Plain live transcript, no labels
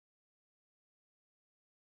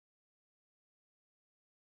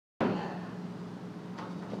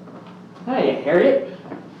Hey, Harriet.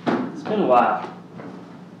 It's been a while.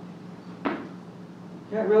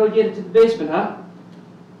 Can't really get it to the basement, huh?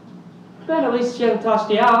 But at least she hasn't tossed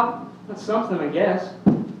you out. That's something, I guess.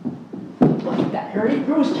 Look at that, Harriet.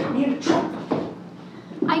 You're always getting me into trouble.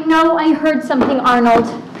 I know I heard something, Arnold.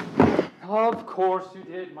 Of course you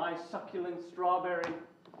did, my succulent strawberry.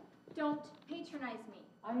 Don't patronize me.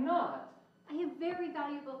 I'm not. I have very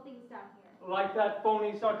valuable things down here. Like that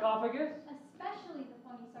phony sarcophagus? Especially the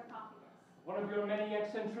phony sarcophagus. One of your many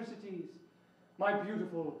eccentricities. My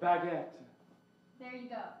beautiful baguette. There you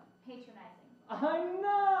go. Patronizing. I'm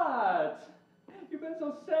not. You've been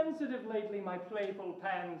so sensitive lately, my playful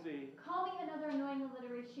pansy. Call me another annoying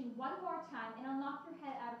alliteration one more time and I'll knock your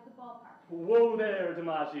head out of the ballpark. Whoa there,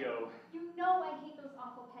 DiMaggio. You know I hate those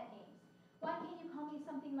awful pet names. Why can't you call me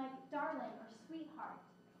something like darling or sweetheart?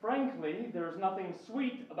 Frankly, there's nothing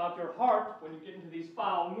sweet about your heart when you get into these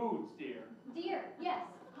foul moods, dear. Dear, yes.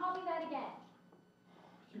 Call me that again.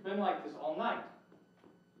 You've been like this all night.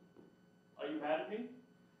 Are you mad at me?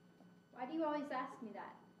 Why do you always ask me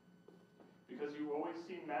that? Because you always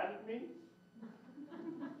seem mad at me?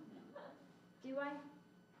 Do I?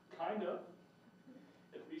 Kind of.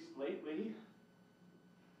 At least lately.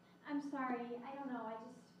 I'm sorry. I don't know.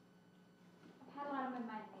 I've had a lot on my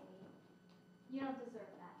mind lately. You don't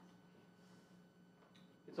deserve that.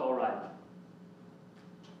 It's all right.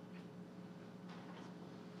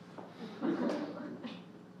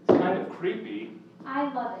 It's kind of creepy.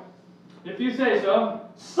 I love it. If you say so.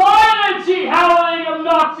 Silence, ye howling,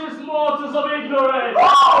 obnoxious mortals of ignorance!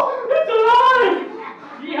 Oh! It's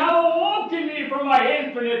alive! Ye have awoken me from my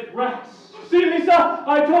infinite rest. See, Lisa,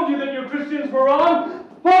 I told you that you Christians were wrong.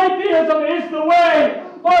 Polytheism is the way!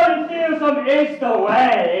 Polytheism is the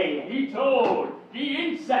way! He told, ye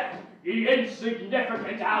insect, ye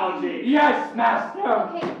insignificant algae. Yes, master!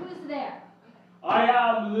 Okay, who's there? I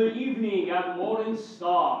am the evening and morning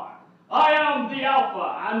star. I am the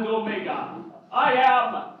Alpha and Omega. I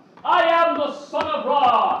am the son of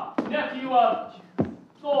Ra, nephew of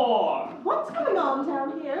Thor. What's going on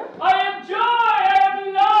down here? I am joy, I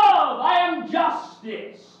am love, I am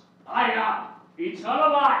justice. I am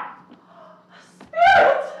eternal life.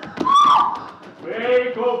 Spirit!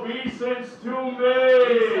 Make obeisance to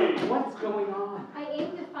me. What's going on? I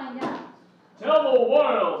aim to find out. Tell the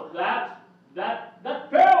world that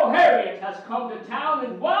Pharaoh Harriet has come to town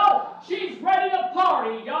and, well, she's ready to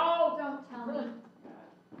party, y'all. Don't tell me.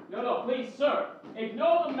 No, please, sir.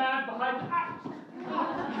 Ignore the man behind the act.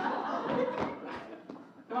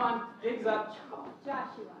 Come on, gigs up.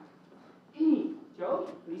 Joshua. Hey, Joe,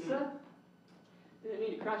 Lisa. Didn't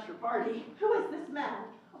mean to crash your party. Who is this man?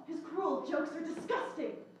 His cruel jokes are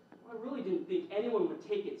disgusting. I really didn't think anyone would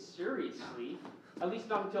take it seriously. At least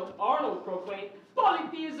not until Arnold proclaimed,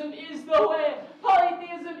 polytheism is the way!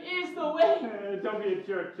 Polytheism is the way! Don't be a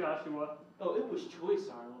jerk, Joshua. Oh, it was choice,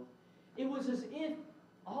 Arnold. It was as if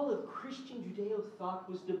all of Christian Judeo thought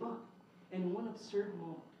was debunked in one absurd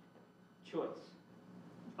moment. Choice.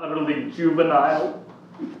 Utterly juvenile.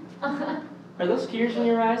 Are those tears in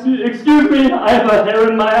your eyes? Excuse me, I have a hair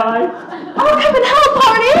in my eye. Oh, come and help,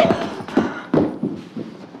 Barney!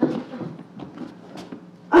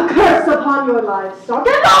 A curse upon your livestock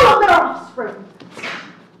and all of their offspring!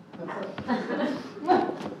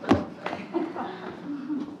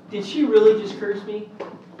 Did she really just curse me?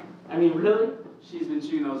 I mean, really? She's been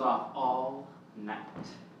shooting those off all night.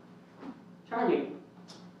 Charming.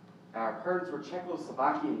 Our herds were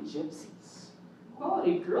Czechoslovakian gypsies.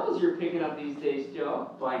 Quality girls you're picking up these days,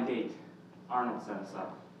 Joe. Blind date. Arnold set us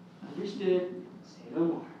up. Understood. Say no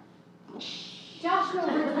more. Joshua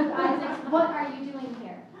Elizabeth Isaacs, what are you doing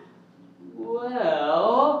here?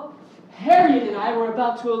 Well, Harriet and I were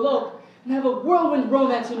about to elope and have a whirlwind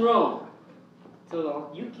romance in Rome.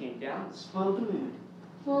 Till you came down and spoiled the mood.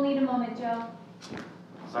 We'll need a moment, Joe.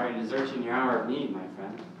 Sorry to desert you in your hour of need, my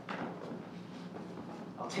friend.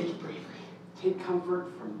 I'll take it bravely. Take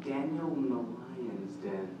comfort from Daniel in the lion's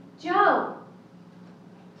den. Joe!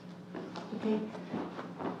 Okay.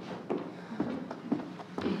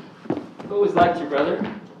 I've always liked your brother.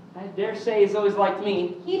 I dare say he's always liked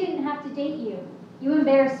me. He didn't have to date you. You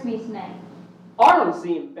embarrassed me tonight. Arnold's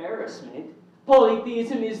the embarrassment.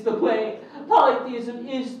 Polytheism is the way. Polytheism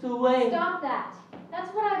is the way. Stop that.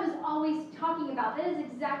 That's what I was always talking about. That is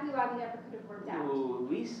exactly why we never could have worked out. Oh,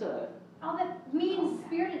 Lisa. All that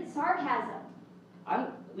mean-spirited sarcasm.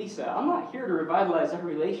 Lisa, I'm not here to revitalize our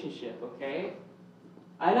relationship, okay?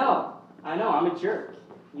 I know, I'm a jerk.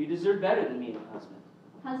 You deserve better than me, my husband.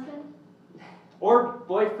 Husband? Or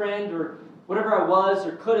boyfriend, or whatever I was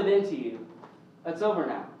or could have been to you. That's over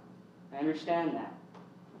now. I understand that.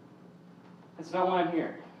 That's not why I'm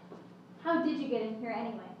here. How did you get in here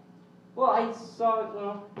anyway? Well, I saw it,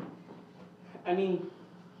 well, I mean,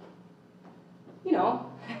 you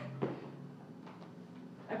know,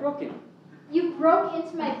 I broke in. You broke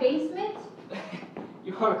into my basement?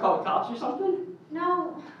 You want to call the cops or something?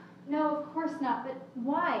 No, of course not, but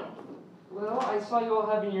why? Well, I saw you all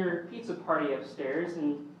having your pizza party upstairs,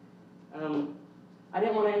 and I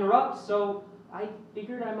didn't want to interrupt, so I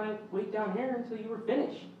figured I might wait down here until you were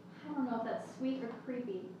finished. I don't know if that's sweet or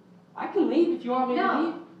creepy. I can leave if you want me to No.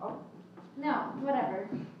 leave. Oh. No, whatever.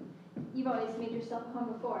 You've always made yourself at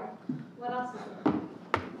home before. What else is there?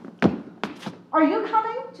 Are you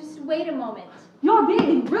coming? Just wait a moment. You're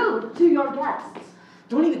being rude to your guests.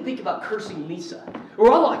 Don't even think about cursing Lisa, or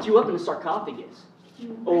I'll lock you up in a sarcophagus.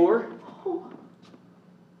 Or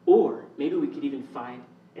maybe we could even find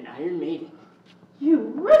an Iron Maiden.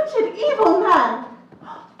 You wretched evil man!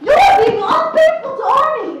 You're being unfaithful to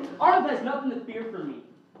Arnie! Arnold has nothing to fear from me.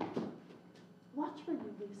 Watch where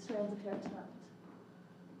you leave strands of hair tonight.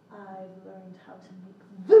 I've learned how to make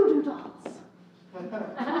voodoo dolls.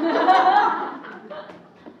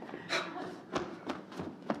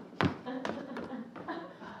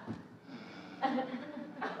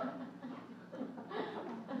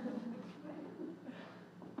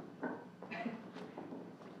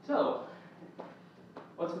 So,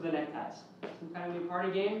 what's with the neckties? Some kind of new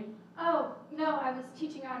party game? Oh, no, I was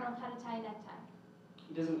teaching Arnold how to tie a necktie.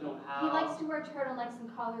 He doesn't know how. He likes to wear turtlenecks and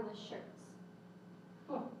collarless shirts.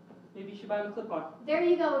 Oh, maybe you should buy him a clip-on. There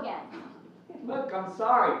you go again. Look, I'm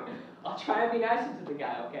sorry. I'll try and be nicer to the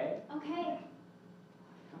guy, okay? Okay.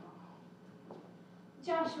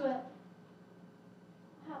 Joshua.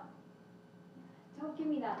 How? Don't give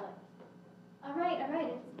me that look. All right, it's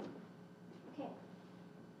okay.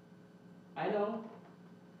 I know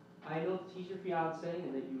that he's your fiance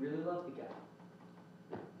and that you really love the guy.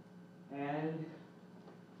 And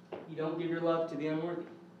you don't give your love to the unworthy.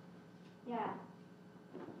 Yeah.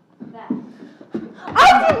 That.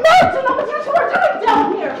 I demand to know what you two are doing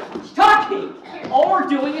down here! He's talking! All we're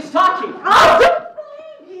doing is talking! I don't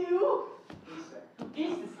believe you! Lisa, who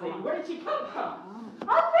is this lady? Where did she come from?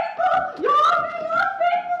 Unfaithful! You're being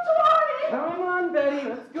unfaithful to Arnie! Come on, Betty,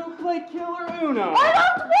 let's go play Killer Uno. I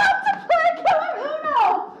don't want to play Killer Uno!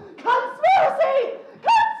 Conspiracy!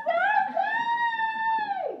 Conspiracy!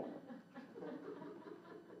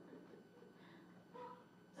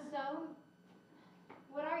 So,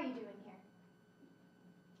 what are you doing here?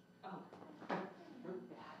 Oh,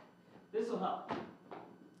 this will help.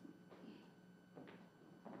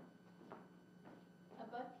 A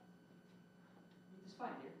book? It's fine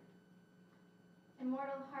here.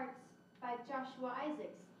 Immortal Hearts by Joshua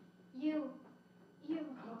Isaacs. You. I'm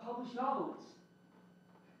a published novelist.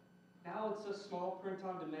 Now it's a small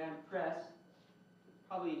print-on-demand press.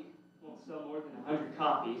 Probably won't sell more than 100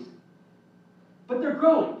 copies. But they're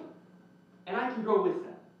growing, and I can grow with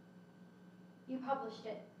them. You published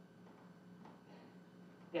it.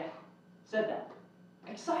 Yeah, said that.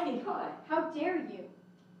 Exciting, huh? How dare you?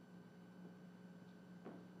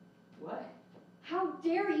 What? How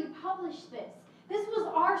dare you publish this? This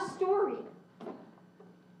was our story.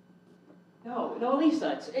 No,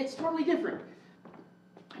 Lisa, it's totally different.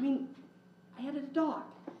 I mean, I added a dog.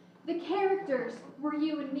 The characters were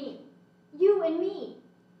you and me. You and me.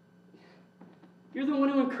 You're the one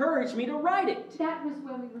who encouraged me to write it. That was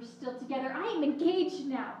when we were still together. I am engaged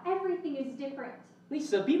now. Everything is different.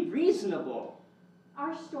 Lisa, be reasonable.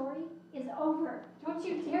 Our story is over. Don't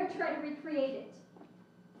you dare try to recreate it.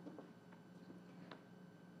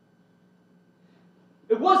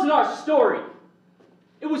 It wasn't our story.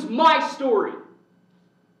 It was my story.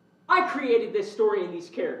 I created this story and these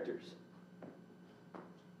characters.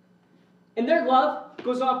 And their love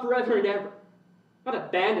goes on forever and ever. Not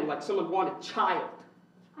abandoned like someone wanted a child.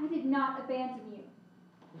 I did not abandon you.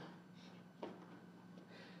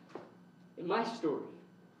 In my story,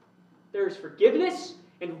 there is forgiveness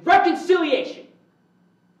and reconciliation.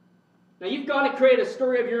 Now you've gone and created a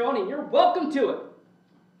story of your own and you're welcome to it.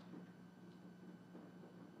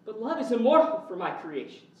 But love is immortal for my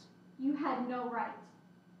creations. You had no right.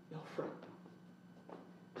 No friend.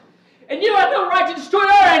 And you have no right to destroy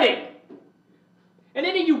our ending! An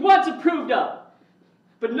ending you once approved of.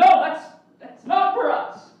 But no, that's not for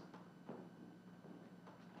us.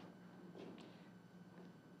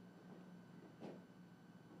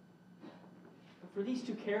 But for these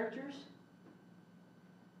two characters,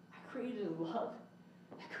 I created a love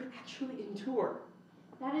that could actually endure.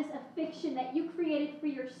 That is a fiction that you created for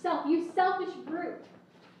yourself, you selfish brute.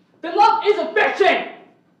 Then love is a fiction!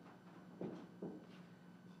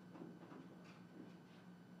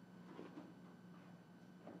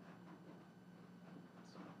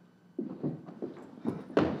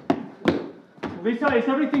 Lisa, is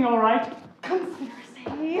everything all right?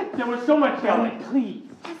 Conspiracy. There was so much yelling. Please.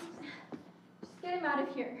 Just get him out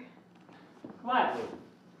of here. Gladly.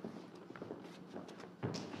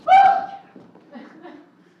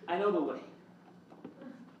 I know the way.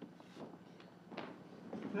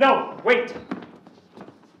 No, wait.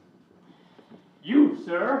 You,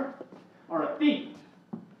 sir, are a thief.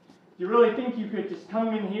 Do you really think you could just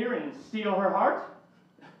come in here and steal her heart?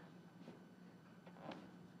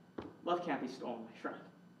 Love can't be stolen, my friend.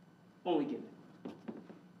 Only given.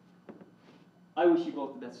 I wish you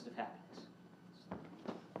both the best of happiness.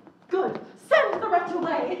 Good. Send the wretch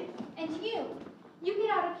away. And you get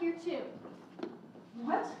out of here too.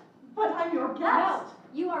 What? But I'm your guest. No,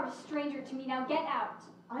 you are a stranger to me. Now get out.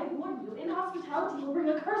 I warn you, inhospitality will bring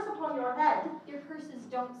a curse upon your head. Your curses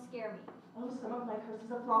don't scare me. Oh, some of my curses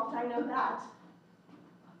are flawed, I know that.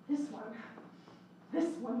 This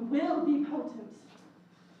one will be potent.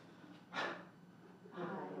 I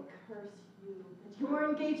curse you that your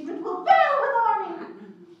engagement will fail with Army,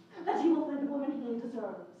 that he will find a woman he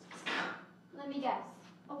deserves. Let me guess.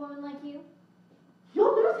 A woman like you?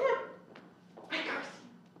 You'll lose him. I curse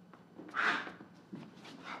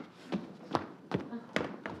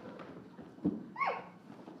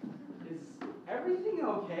Is everything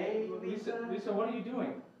okay, Lisa? Lisa, what are you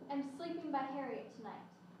doing? I'm sleeping by Harriet tonight.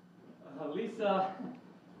 Lisa,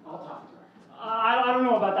 I'll talk to her. I don't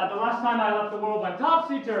know about that. The last time I left the world went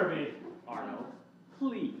topsy-turvy. Arnold,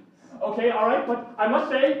 please. Okay, all right, but I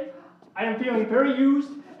must say, I am feeling very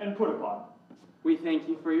used and put upon. We thank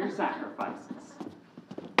you for your sacrifices.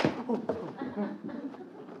 It was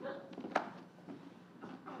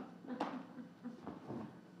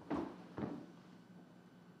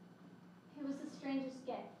the strangest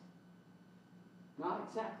gift. Not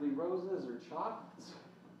exactly roses or chocolates.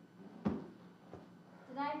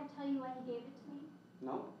 Did I ever tell you why he gave it to me?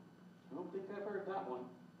 No, I don't think I've heard that one.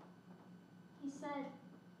 He said,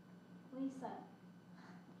 Lisa.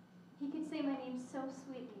 He could say my name so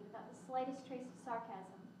sweetly without the slightest trace of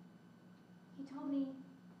sarcasm. He told me,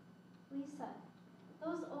 Lisa,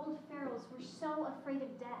 those old pharaohs were so afraid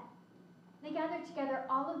of death. They gathered together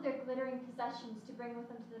all of their glittering possessions to bring with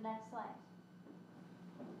them to the next life.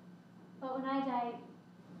 But when I died,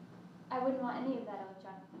 I wouldn't want any of that old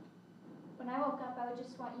junk. When I woke up, I would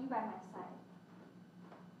just want you by my side.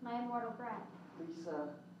 My immortal bride. Lisa,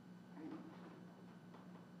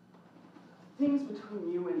 things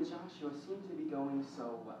between you and Joshua seem to be going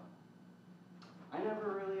so well. I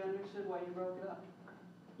never really understood why you broke it up.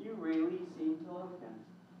 You really seem to love him.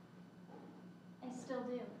 I still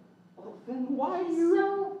do. Well, then why He's you...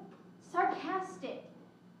 so sarcastic.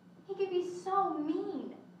 He could be so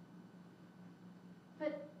mean.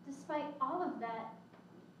 But despite all of that,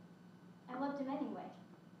 I loved him anyway.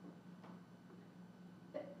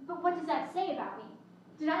 But what does that say about me?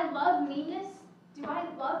 Did I love meanness? Do I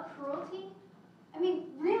love cruelty? I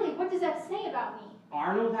mean, really, what does that say about me?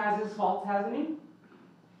 Arnold has his faults, hasn't he?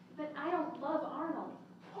 But I don't love Arnold.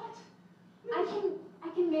 What? I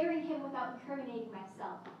can marry him without incriminating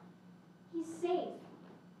myself. He's safe.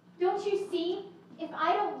 Don't you see? If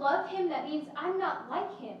I don't love him, that means I'm not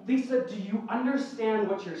like him. Lisa, do you understand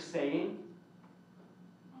what you're saying?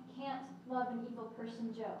 I can't love an evil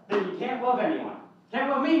person, Joe. Then you can't love anyone. Can't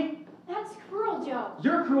love me? That's cruel, Joe.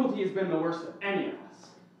 Your cruelty has been the worst of any of us.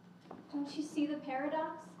 Don't you see the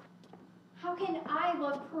paradox? How can I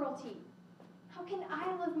love cruelty? How can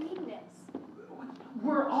I love meanness?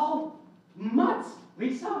 We're all mutts,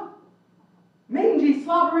 Lisa. Mangy,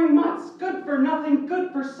 slobbering mutts. Good for nothing,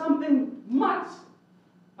 good for something, mutts.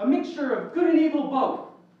 A mixture of good and evil both.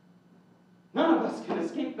 None of us can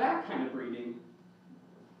escape that kind of breeding.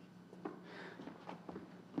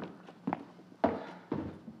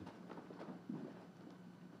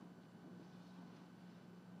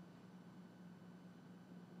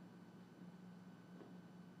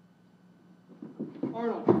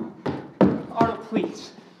 Arnold,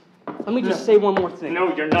 please. Let me just say one more thing.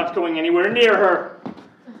 No, you're not going anywhere near her.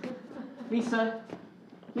 Lisa,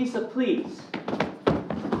 please.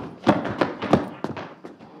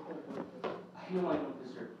 I know I don't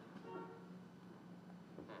deserve it.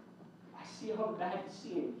 I see how bad you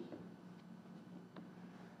see me.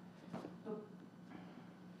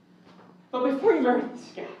 But before you marry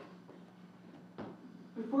this guy,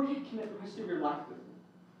 before you commit the rest of your life with him,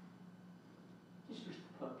 just read the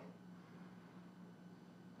book.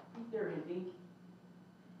 Read their ending.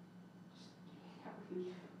 Just give me that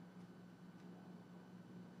relief.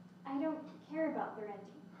 I don't care about their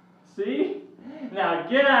ending. See? Now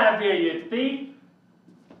get out of here, you thief.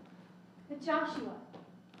 But Joshua,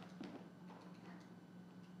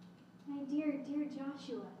 my dear, dear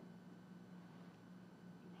Joshua,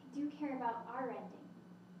 do care about our ending.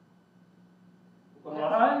 What?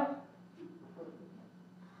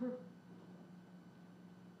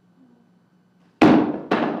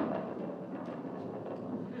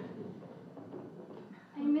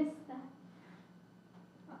 I missed that.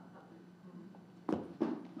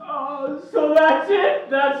 Oh, so that's it?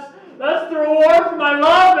 That's the reward for my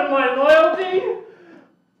love and my loyalty?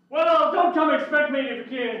 Well, don't come expect me to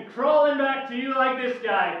begin crawling back to you like this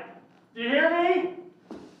guy. Do you hear me?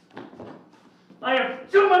 I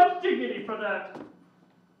have too much dignity for that.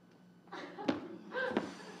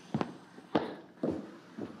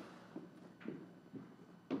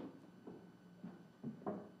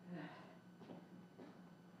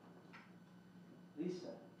 Lisa,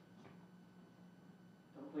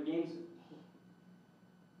 don't play games with me.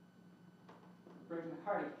 You'll break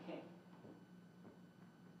my heart again.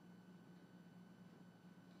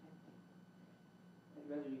 I'd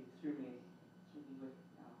rather you threw me with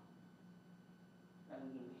now, rather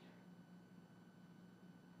than later.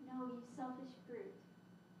 No, you selfish brute.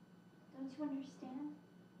 Don't you understand?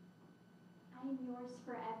 I am yours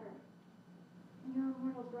forever. And your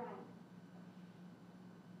immortal bride.